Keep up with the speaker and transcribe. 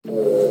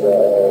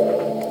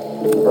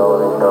Nah,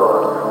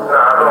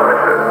 I don't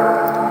miss it.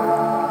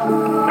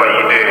 But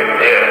you did,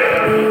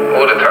 yeah.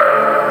 All the time.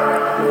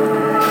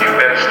 You've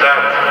been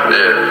stabbed.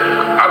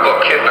 Yeah. I got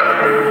kidnapped.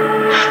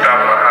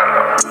 Stabbed my hand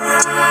up.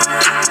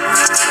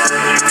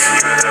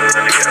 You didn't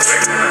really get away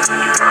from it.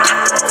 Nah,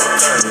 I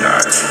was gonna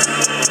die.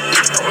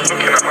 I was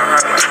looking at my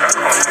hand like I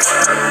can't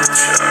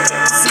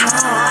see my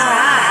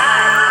hand.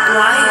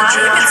 Why are you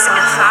dreaming so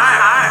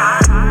hard?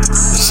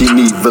 She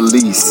need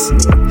release,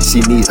 she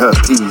need her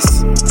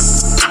peace.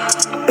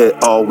 It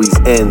always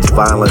ends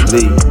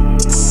violently.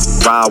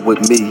 Ride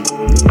with me,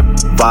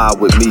 vibe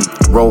with me.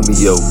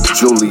 Romeo,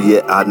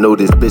 Juliet, I know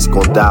this bitch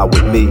gon' die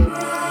with me.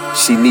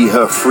 She need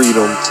her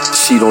freedom,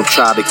 she don't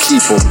try to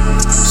keep 'em.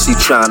 She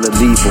tryna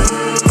leave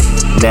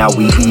 'em, now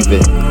we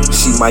even.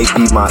 She might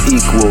be my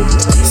equal,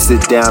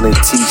 sit down and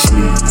teach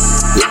me.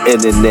 The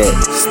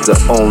internet's the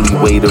only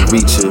way to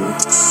reach her.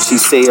 She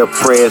say her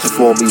prayers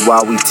for me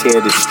while we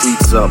tear the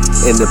streets up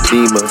in the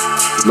Beamer,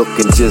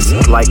 looking just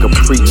like a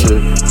preacher.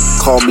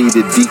 Call me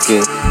the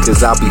deacon,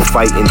 cause I'll be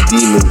fighting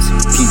demons.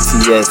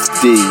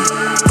 PTSD,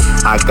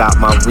 I got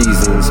my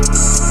reasons.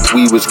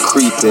 We was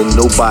creeping,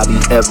 nobody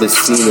ever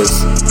seen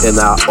us in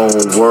our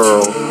own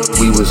world.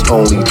 We was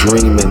only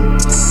dreaming.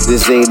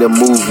 This ain't a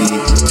movie,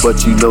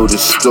 but you know the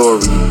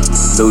story.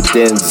 No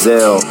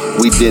Denzel,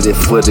 we did it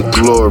for the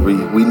glory.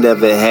 We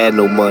never had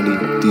no money,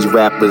 these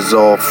rappers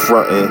all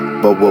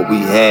frontin'. But what we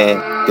had,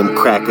 them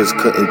crackers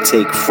couldn't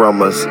take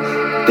from us.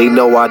 They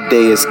know our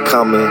day is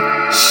coming,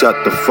 shut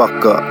the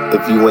fuck up.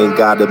 If you ain't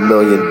got $1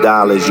 million,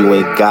 you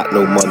ain't got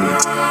no money.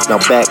 Now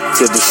back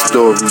to the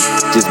story,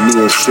 just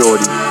me and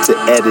Shorty. To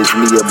Ed is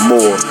me and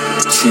more,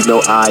 she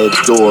know I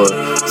adore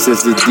her.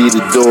 Since the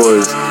Dita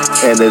Doors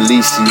and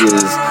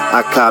Alicia's,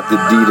 I copped the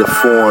Dita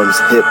Forms,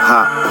 hip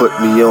hop put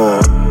me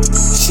on.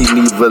 She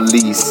need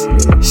release,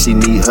 she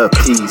need her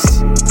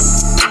peace.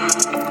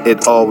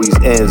 It always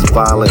ends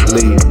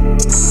violently.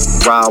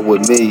 Ride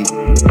with me,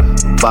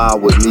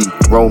 vibe with me.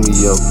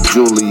 Romeo,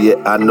 Juliet,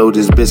 I know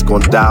this bitch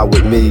gon' die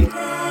with me.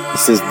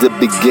 Since the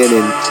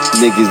beginning,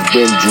 niggas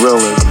been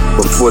drilling.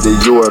 Before the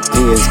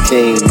Europeans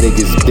came,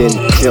 niggas been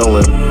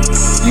killing.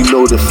 You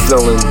know the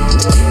feeling,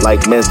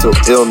 like mental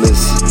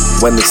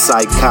illness, when the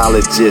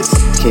psychologist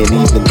can't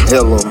even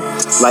heal them.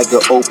 Like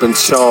an open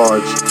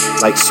charge,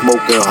 like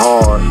smoking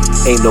hard.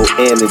 Ain't no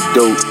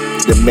antidote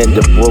to mend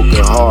a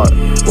broken heart.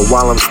 But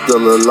while I'm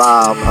still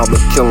alive, I'ma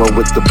kill 'em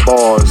with the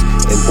bars.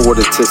 In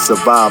order to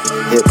survive,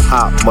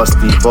 hip-hop must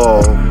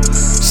evolve.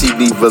 She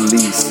need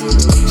release,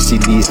 she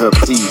need her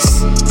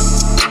peace.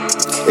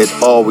 It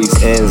always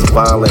ends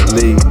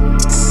violently.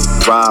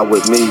 Ride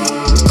with me,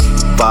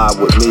 vibe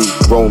with me.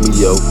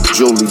 Romeo,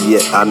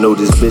 Juliet, I know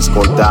this bitch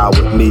gon' die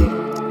with me.